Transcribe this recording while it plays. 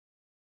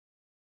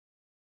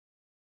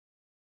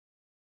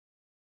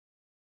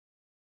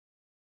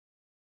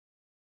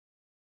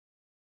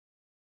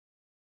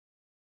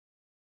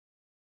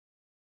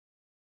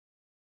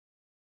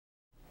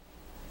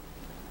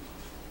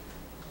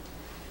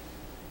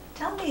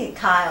Tell me,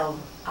 Kyle,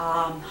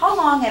 how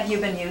long have you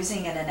been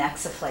using an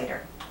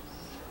insufflator?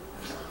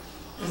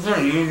 I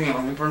started using it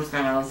when the first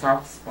time I was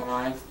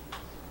hospitalized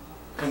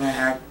because I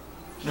had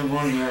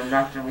pneumonia, and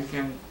Dr.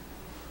 McKim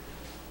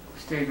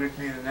stayed with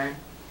me the night.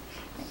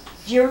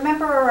 Do you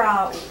remember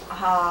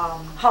how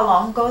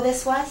long ago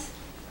this was?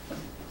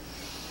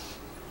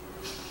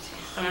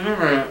 I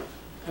remember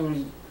it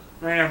was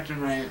right after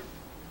my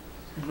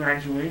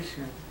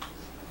graduation.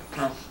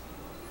 So,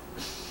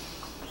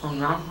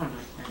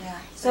 Yeah.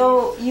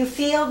 So you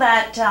feel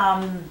that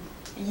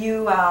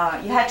you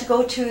had to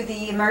go to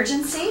the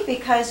emergency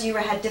because you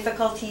had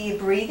difficulty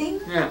breathing?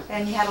 Yeah.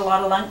 And you had a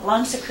lot of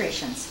lung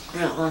secretions?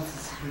 Yeah, lots of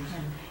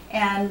secretions.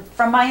 And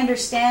from my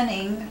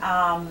understanding,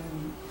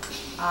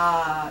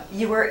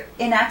 you were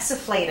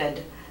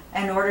insufflated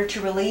in order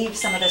to relieve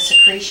some of the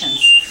secretions?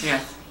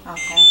 Yes.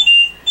 Okay.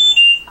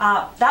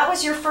 That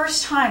was your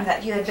first time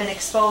that you had been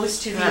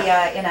exposed to the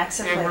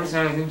insufflator? Yeah, first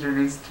time I was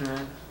introduced to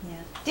it.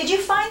 Yeah. Did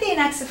you find the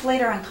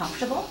insufflator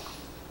uncomfortable?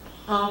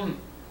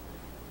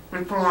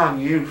 With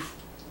prolonged use.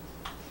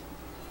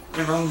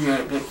 My lungs get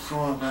a bit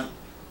sore, but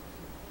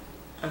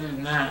other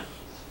than that,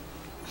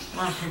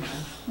 not too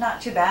bad.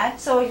 Not too bad.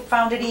 So you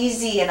found it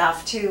easy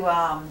enough to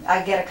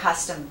get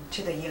accustomed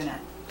to the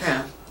unit?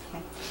 Yeah.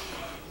 Okay.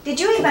 Did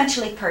you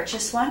eventually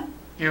purchase one?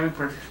 Yeah, we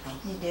purchased one.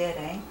 You did,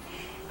 eh?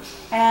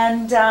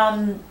 And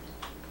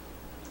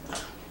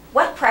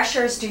what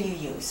pressures do you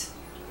use?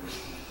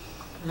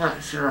 I'm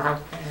not sure how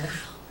to pay it.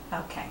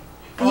 Okay.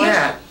 Oh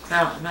yeah,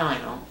 now I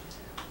know.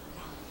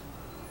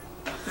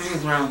 I think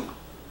it's around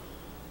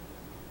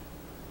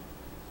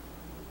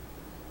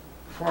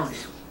 40.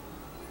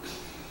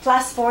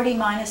 Plus 40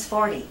 minus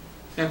 40.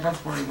 Yeah, plus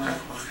 40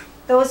 minus 40.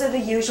 Those are the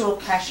usual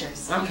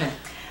pressures. Okay.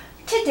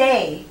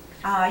 Today,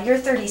 you're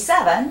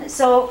 37,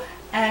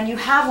 and you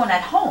have one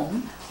at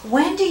home.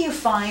 When do you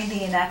find the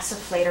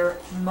insufflator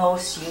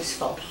most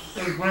useful?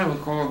 It's one of the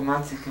cold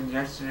months of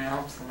congestion. It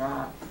helps a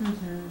lot.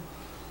 Mm-hmm.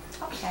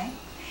 Okay.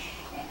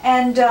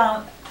 And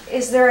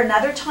is there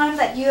another time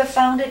that you have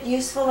found it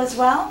useful as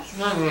well?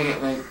 Sometimes I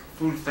get like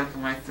food stuck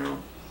in my throat.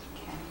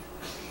 Okay.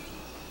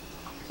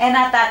 And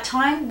at that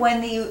time,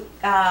 when you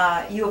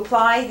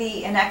apply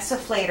the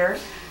insufflator,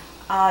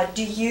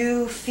 do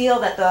you feel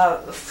that the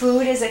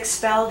food is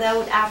expelled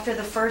out after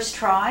the first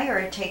try, or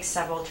it takes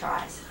several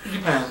tries? It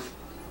depends.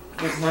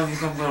 Sometimes it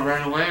comes out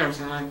right away, or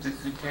sometimes it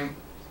could take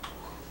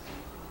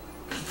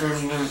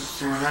 30 minutes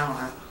to an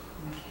hour.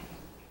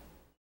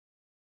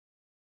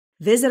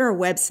 Visit our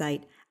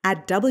website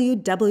at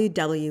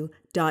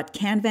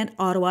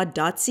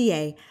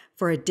www.canventottawa.ca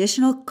for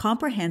additional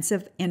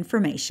comprehensive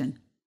information.